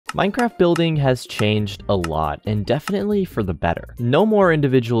Minecraft building has changed a lot, and definitely for the better. No more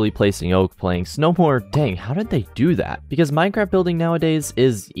individually placing oak planks, no more, dang, how did they do that? Because Minecraft building nowadays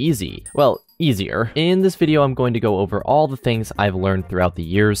is easy. Well, easier. In this video, I'm going to go over all the things I've learned throughout the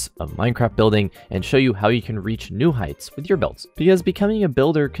years of Minecraft building and show you how you can reach new heights with your builds. Because becoming a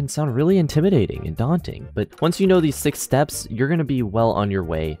builder can sound really intimidating and daunting, but once you know these 6 steps, you're going to be well on your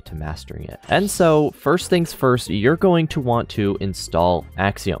way to mastering it. And so, first things first, you're going to want to install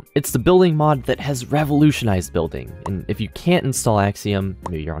Axiom. It's the building mod that has revolutionized building, and if you can't install Axiom,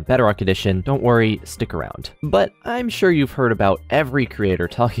 maybe you're on Bedrock Edition, don't worry, stick around. But I'm sure you've heard about every creator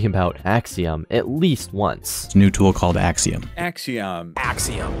talking about Axiom at least once. It's a new tool called Axiom. Axiom.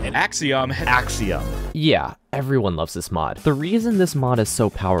 And Axiom. Yeah, everyone loves this mod. The reason this mod is so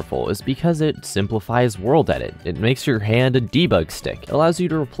powerful is because it simplifies world edit. It makes your hand a debug stick. It allows you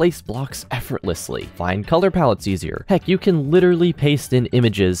to replace blocks effortlessly, find color palettes easier. Heck, you can literally paste in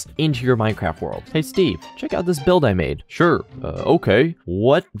images into your Minecraft world. Hey Steve, check out this build I made. Sure, okay.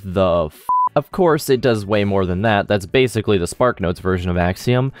 What the f? Of course, it does way more than that. That's basically the SparkNotes version of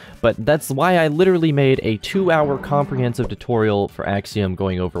Axiom, but that's why I literally made a 2-hour comprehensive tutorial for Axiom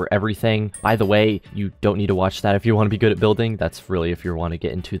going over everything. By the way, you don't need to watch that if you want to be good at building. That's really if you want to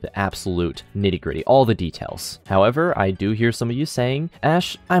get into the absolute nitty-gritty, all the details. However, I do hear some of you saying,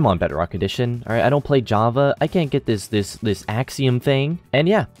 Ash, I'm on Bedrock Edition. All right, I don't play Java. I can't get this Axiom thing. And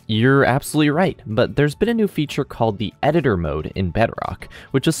yeah, you're absolutely right. But there's been a new feature called the editor mode in Bedrock,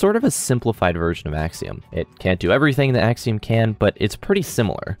 which is sort of a simplified version of Axiom. It can't do everything that Axiom can, but it's pretty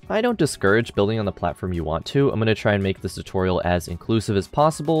similar. I don't discourage building on the platform you want to. I'm going to try and make this tutorial as inclusive as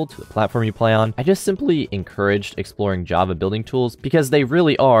possible to the platform you play on. I just simply encouraged exploring Java building tools because they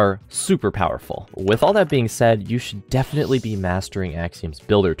really are super powerful. With all that being said, you should definitely be mastering Axiom's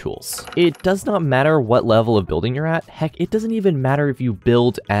builder tools. It does not matter what level of building you're at. Heck, it doesn't even matter if you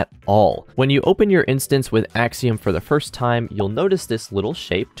build at all. When you open your instance with Axiom for the first time, you'll notice this little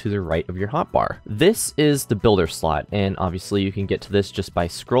shape to the right of your hotbar. This is the builder slot, and obviously you can get to this just by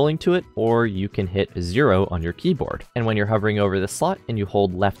scrolling to it, or you can hit 0 on your keyboard. And when you're hovering over the slot and you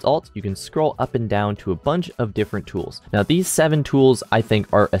hold left alt, you can scroll up and down to a bunch of different tools. Now these 7 tools I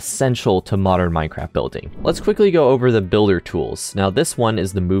think are essential to modern Minecraft building. Let's quickly go over the builder tools. Now this one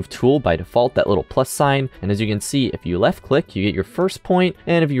is the move tool by default, that little plus sign, and as you can see, if you left click you get your first point,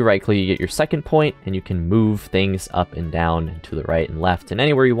 and if you right click you get your second point, and you can move things up and down and to the right and left and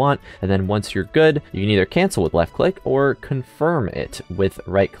anywhere you want. And then once you're good, you can either cancel with left click or confirm it with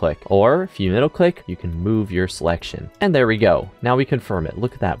right click, or if you middle click you can move your selection. And there we go, now we confirm it.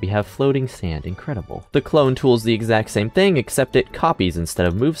 Look at that, we have floating sand, incredible. The clone tool is the exact same thing, except it copies instead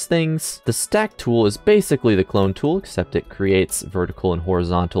of moves things. The stack tool is basically the clone tool, except it creates vertical and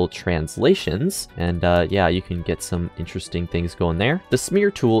horizontal translations, and yeah, you can get some interesting things going there. The smear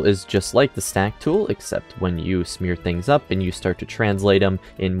tool is just like the stack tool, except when you smear things up and you start to translate them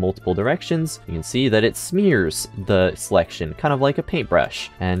in multiple directions, you can see that it smears the selection, kind of like a paintbrush.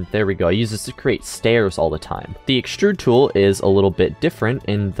 And there we go, I use this to create stairs all the time. The extrude tool is a little bit different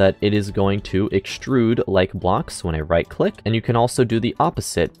in that it is going to extrude like blocks when I right click, and you can also do the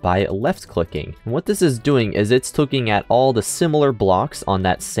opposite by left clicking. And what this is doing is it's looking at all the similar blocks on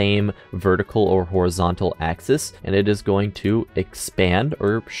that same vertical or horizontal axis, and it is going to expand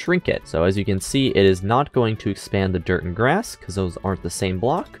or shrink it. So as you can see, it is not going to expand the dirt and grass because those aren't the same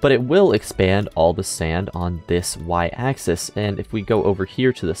block, but it will expand all the sand on this y-axis. And if we go over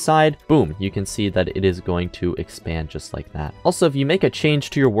here to the side, boom, you can see that it is going to expand just like that. Also, if you make a change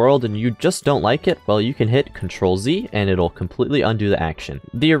to your world and you just don't like it, well, you can hit Ctrl Z and it'll completely undo the action.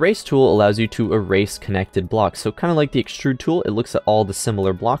 The erase tool allows you to erase connected blocks. So kind of like the extrude tool, it looks at all the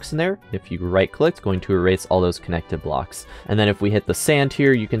similar blocks in there. If you right click, it's going to erase all those connected blocks. And then if we hit the sand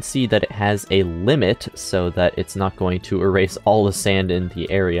here, you can see that it has a limit so that it's not going to erase all the sand in the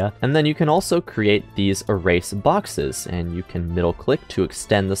area. And then you can also create these erase boxes, and you can middle click to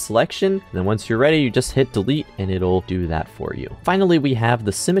extend the selection. And then once you're ready, you just hit delete and it'll do that for you. Finally, we have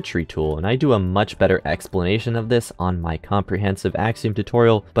the symmetry tool, and I do a much better explanation of this on my comprehensive Axiom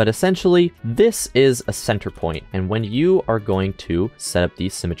tutorial, but essentially this is a center point. And when you are going to set up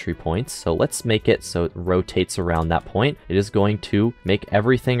these symmetry points, so let's make it so it rotates around that point, it is going to make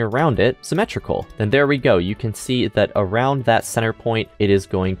everything around it symmetrical. Then there we go, you can see that around that center point, it is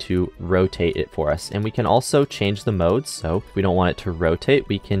going to to rotate it for us. And we can also change the modes. So if we don't want it to rotate,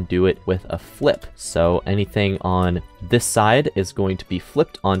 we can do it with a flip. So anything on this side is going to be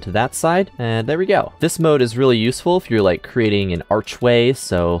flipped onto that side, and there we go. This mode is really useful if you're like creating an archway.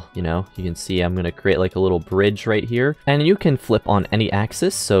 So, you know, you can see I'm going to create like a little bridge right here, and you can flip on any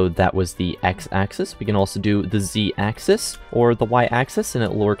axis. So that was the x-axis. We can also do the z-axis or the y-axis, and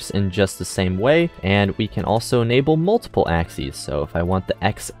it works in just the same way. And we can also enable multiple axes. So if I want the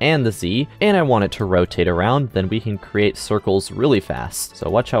x and the z, and I want it to rotate around, then we can create circles really fast.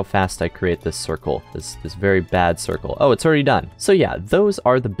 So watch how fast I create this circle, this very bad circle. Oh, it's already done. So yeah, those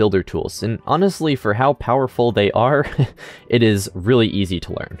are the builder tools, and honestly, for how powerful they are, it is really easy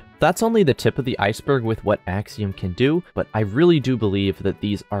to learn. That's only the tip of the iceberg with what Axiom can do, but I really do believe that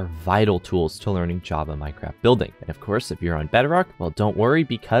these are vital tools to learning Java Minecraft building. And of course, if you're on Bedrock, well, don't worry,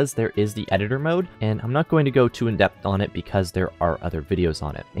 because there is the editor mode, and I'm not going to go too in depth on it because there are other videos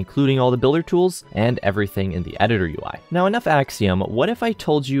on it, including all the builder tools and everything in the editor UI. Now, enough Axiom. What if I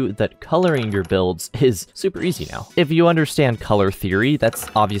told you that coloring your builds is super easy now? If you understand color theory, that's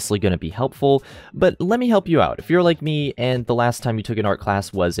obviously going to be helpful, but let me help you out. If you're like me and the last time you took an art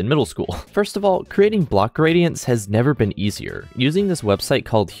class was in middle school. First of all, creating block gradients has never been easier. Using this website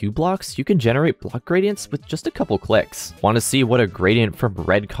called HueBlocks, you can generate block gradients with just a couple clicks. Want to see what a gradient from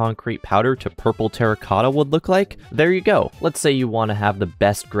red concrete powder to purple terracotta would look like? There you go. Let's say you want to have the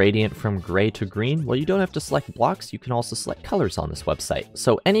best gradient from gray to green. Well, you don't have to select blocks, you can also select colors on this website.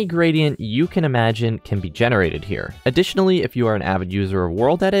 So any gradient you can imagine can be generated here. Additionally, if you are an avid user of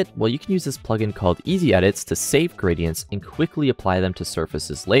WorldEdit, well, you can use this plugin called Easy Edits to save gradients and quickly apply them to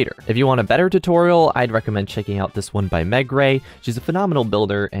surfaces later. If you want a better tutorial, I'd recommend checking out this one by Meg Ray. She's a phenomenal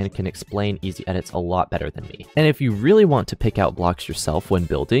builder and can explain Easy Edits a lot better than me. And if you really want to pick out blocks yourself when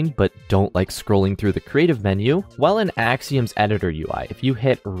building, but don't like scrolling through the creative menu, well, in Axiom's editor UI, if you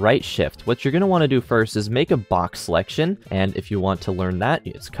hit right shift, what you're going to want to do first is make a box selection. And if you want to learn that,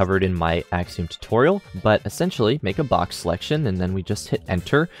 it's covered in my Axiom tutorial, but essentially make a box selection and then we just hit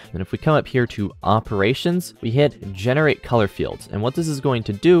enter. And if we come up here to operations, we hit generate color fields. And what this is going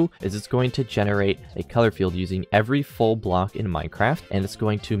to do is it's going to generate a color field using every full block in Minecraft, and it's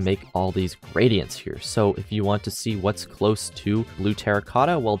going to make all these gradients here. So if you want to see what's close to blue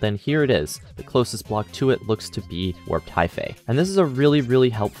terracotta, well then here it is. The closest block to it looks to be warped hyphae. And this is a really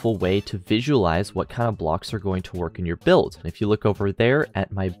helpful way to visualize what kind of blocks are going to work in your build. And if you look over there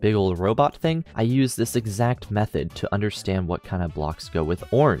at my big old robot thing, I use this exact method to understand what kind of blocks go with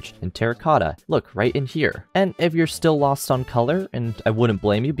orange and terracotta. Look, right in here. And if you're still lost on color, and I wouldn't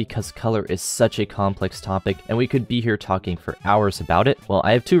blame you because color is such a complex topic and we could be here talking for hours about it, well,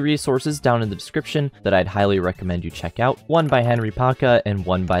 I have two resources down in the description that I'd highly recommend you check out. One by Henry Paca and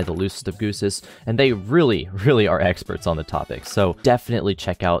one by the Loosest of Gooses, and they really are experts on the topic, so definitely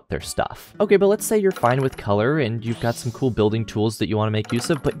check out their stuff. Okay, but let's say you're fine with color and you've got some cool building tools that you want to make use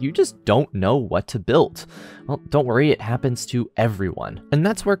of, but you just don't know what to build. Well, don't worry, it happens to everyone. And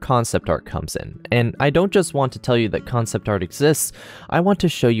that's where concept art comes in. And I don't just want to tell you that concept art exists, I want to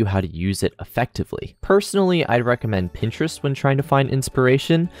show you how to use it effectively. Personally, I'd recommend Pinterest when trying to find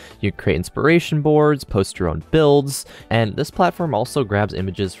inspiration. You create inspiration boards, post your own builds, and this platform also grabs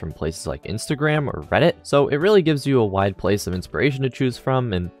images from places like Instagram or Reddit, so it really gives you a wide place of inspiration to choose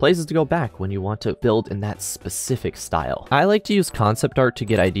from and places to go back when you want to build in that specific style. I like to use concept art to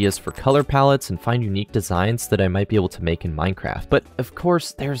get ideas for color palettes and find unique designs that I might be able to make in Minecraft, but of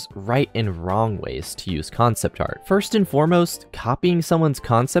course there's right and wrong ways to use concept art. First and foremost, copying someone's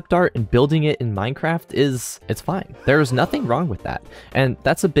concept art and building it in Minecraft it's fine. There's nothing wrong with that, and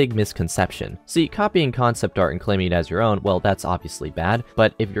that's a big misconception. See, copying concept art and claiming it as your own, well, that's obviously bad,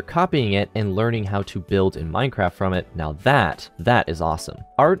 but if you're copying it and learning how to build in Minecraft from it, now that is awesome.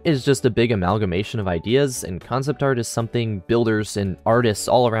 Art is just a big amalgamation of ideas, and concept art is something builders and artists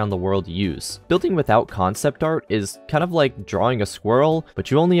all around the world use. Building without concept art is kind of like drawing a squirrel, but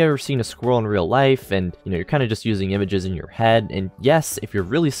you've only ever seen a squirrel in real life, and you're kind of just using images in your head, and yes, if you're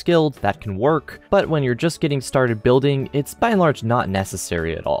really skilled, that can work, but when you're just getting started building, it's by and large not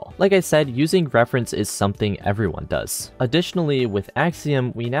necessary at all. Like I said, using reference is something everyone does. Additionally, with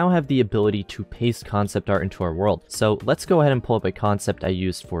Axiom, we now have the ability to paste concept art into our world. So let's go ahead and pull up a concept I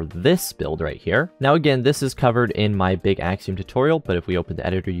used for this build right here. Now again, this is covered in my big Axiom tutorial, but if we open the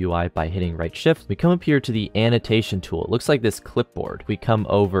editor UI by hitting right shift, we come up here to the annotation tool. It looks like this clipboard. We come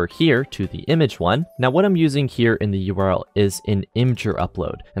over here to the image one. Now what I'm using here in the URL is an Imgur major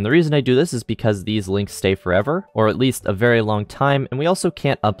upload. And the reason I do this is because these links stay forever, or at least a very long time, and we also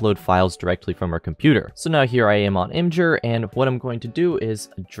can't upload files directly from our computer. So now here I am on Imgur, and what I'm going to do is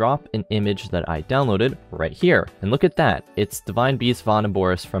drop an image that I downloaded right here. And look at that, it's Divine Beast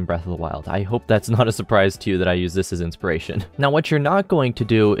Vaunaboris from Breath of the Wild. I hope that's not a surprise to you that I use this as inspiration. Now what you're not going to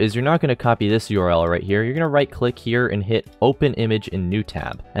do is you're not going to copy this URL right here. You're going to right click here and hit Open Image in New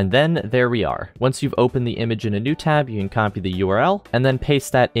Tab. And then there we are. Once you've opened the image in a new tab, you can copy the URL and then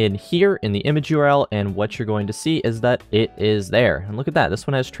paste that in here in the image URL, and what you're going to see is that it is there. And look at that, this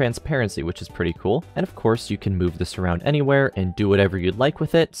one has transparency, which is pretty cool. And of course you can move this around anywhere and do whatever you'd like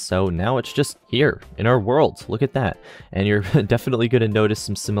with it. So now it's just here in our world. Look at that. And you're definitely going to notice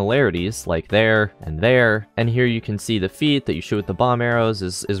some similarities like there and there. And here you can see the feet that you shoot with the bomb arrows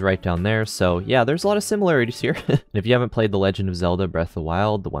is right down there. So yeah, there's a lot of similarities here. And if you haven't played The Legend of Zelda Breath of the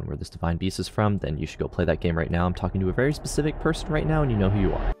Wild, the one where this Divine Beast is from, then you should go play that game right now. I'm talking to a very specific person right now, and you know who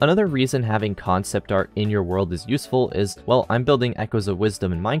you are. Another reason having concept art in your world is useful is, well, I'm building Echoes of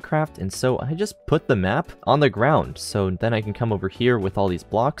Wisdom in Minecraft, and so I just put the map on the ground. So then I can come over here with all these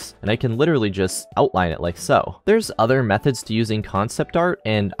blocks, and I can literally just outline it like so. There's other methods to using concept art,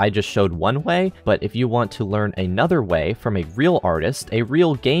 and I just showed one way, but if you want to learn another way from a real artist, a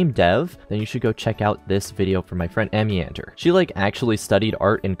real game dev, then you should go check out this video from my friend Emiander. She actually studied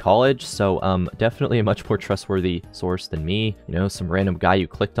art in college, so definitely a much more trustworthy source than me, you know, some random guy you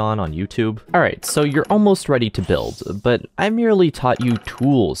clicked on YouTube. Alright, so you're almost ready to build, but I merely taught you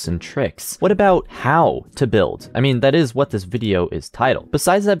tools and tricks. What about how to build? I mean, that is what this video is titled.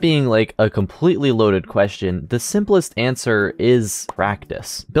 Besides that being like a completely loaded question, the simplest answer is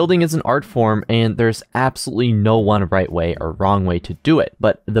practice. Building is an art form, and there's absolutely no one right way or wrong way to do it,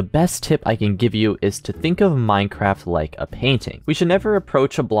 but the best tip I can give you is to think of Minecraft like a painting. We should never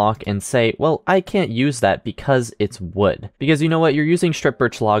approach a block and say, well, I can't use that because it's wood. Because you know what, you're using strip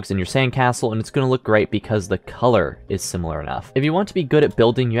birch logs in your sandcastle, and it's going to look great because the color is similar enough. If you want to be good at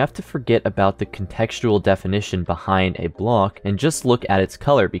building, you have to forget about the contextual definition behind a block and just look at its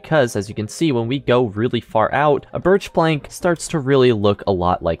color, because as you can see, when we go really far out, a birch plank starts to really look a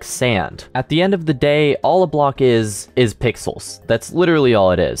lot like sand. At the end of the day, all a block is pixels. That's literally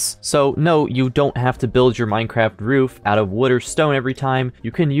all it is. So no, you don't have to build your Minecraft roof out of wood or stone every time.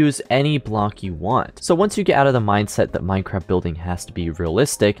 You can use any block you want. So once you get out of the mindset that Minecraft building has to be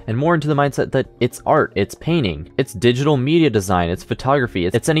realistic and more into the mindset that it's art, it's painting, it's digital media design, it's photography,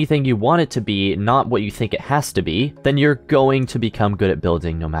 it's anything you want it to be, not what you think it has to be, then you're going to become good at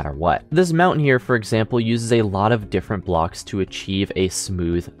building no matter what. This mountain here, for example, uses a lot of different blocks to achieve a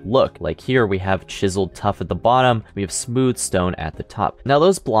smooth look. Like here we have chiseled tuff at the bottom, we have smooth stone at the top. Now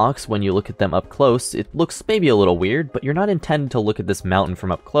those blocks, when you look at them up close, it looks maybe a little weird, but you're not intended to look at this mountain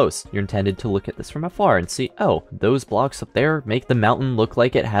from up close. You're intended to look at this from afar and see, oh, those blocks up there make the mountain look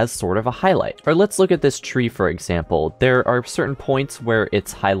like it has sort of a highlight. Or let's look at this tree, for example. There are certain points where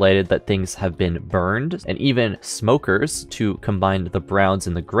it's highlighted that things have been burned, and even smokers to combine the browns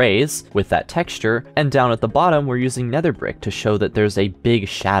and the grays with that texture. And down at the bottom, we're using nether brick to show that there's a big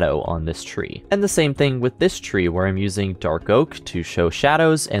shadow on this tree. And the same thing with this tree, where I'm using dark oak to show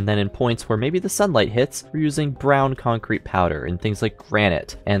shadows, and then in points where maybe the sunlight hits, we're using brown concrete powder and things like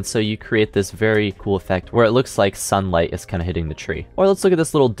granite. And so you create this very cool effect where it looks like sunlight is kind of hitting the tree. Or let's look at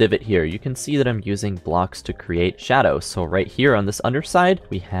this little divot here. You can see that I'm using blocks to create shadows. So right here on this underside,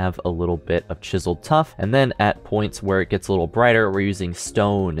 we have a little bit of chiseled tuff, and then at points where it gets a little brighter, we're using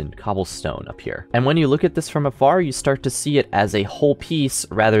stone and cobblestone up here. And when you look at this from afar, you start to see it as a whole piece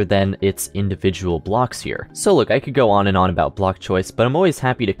rather than its individual blocks here. So look, I could go on and on about block choice, but I'm always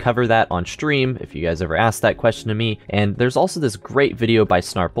happy to cover that on stream if you guys ever ask that question to me. And there's also this great video by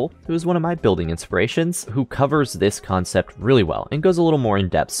Snarple, who is one of my building inspirations, who covers this concept really well and goes a little more in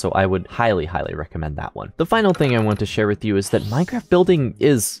depth, so I would highly recommend that one. The final thing I want to share with you is that Minecraft building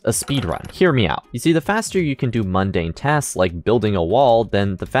is a speed run. Hear me out. You see, the faster you can do mundane tasks like building a wall,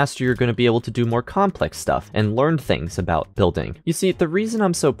 then the faster you're going to be able to do more complex stuff and learn things about building. You see, the reason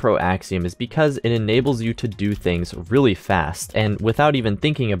I'm so pro Axiom is because it enables you to do things really fast, and without even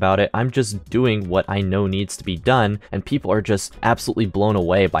thinking about it, I'm just doing what I know needs to be done, and people are just absolutely blown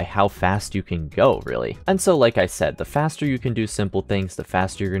away by how fast you can go, really. And so, like I said, the faster you can do simple things, the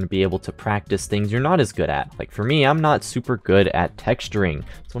faster you're going to be able to practice things you're not as good at. Like for me, I'm not super good at texturing.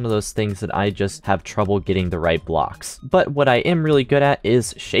 It's one of those things that I just have trouble getting the right blocks. But what I am really good at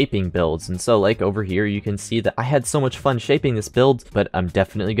is shaping builds, and so like over here, you can see that I had so much fun shaping this build, but I'm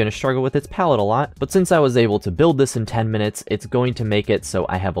definitely going to struggle with its palette a lot. But since I was able to build this in 10 minutes, it's going to make it so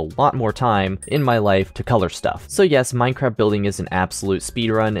I have a lot more time in my life to color stuff. So yes, Minecraft building is an absolute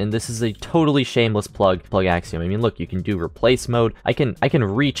speedrun, and this is a totally shameless plug Axiom. I mean, look, you can do replace mode. I can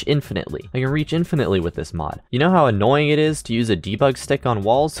reach infinitely. I can reach infinitely with this mod. You know how annoying it is to use a debug stick on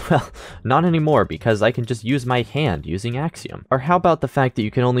walls? Well, not anymore, because I can just use my hand using Axiom. Or how about the fact that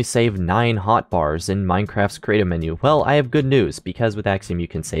you can only save 9 hotbars in Minecraft's creative menu? Well, I have good news, because with Axiom you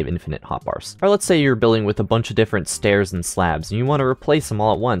can save infinite hotbars. Or let's say you're building with a bunch of different stairs and slabs, and you want to replace them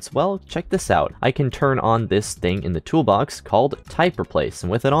all at once. Well, check this out. I can turn on this thing in the toolbox called Type Replace,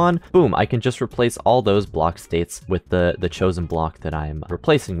 and with it on, boom, I can just replace all those block states with the chosen block that I'm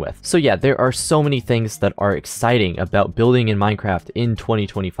replacing with. So yeah, there are so many things that are exciting about building in Minecraft in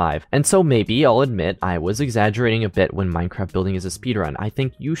 2025. And so maybe I'll admit I was exaggerating a bit when Minecraft building is a speedrun. I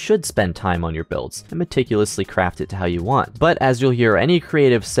think you should spend time on your builds and meticulously craft it to how you want. But as you'll hear any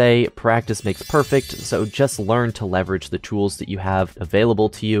creative say, practice makes perfect, so just learn to leverage the tools that you have available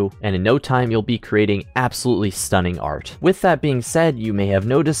to you, and in no time you'll be creating absolutely stunning art. With that being said, you may have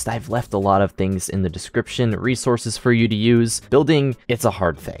noticed I've left a lot of things in the description, resources for you to use. Building, it's a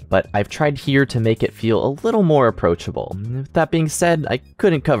hard thing, but I've tried here to make it feel a little more approachable. With that being said, I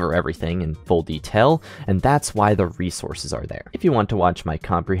couldn't cover everything in full detail, and that's why the resources are there. If you want to watch my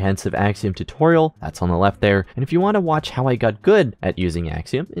comprehensive Axiom tutorial, that's on the left there, and if you want to watch how I got good at using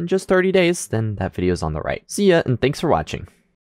Axiom in just 30 days, then that video's on the right. See ya, and thanks for watching.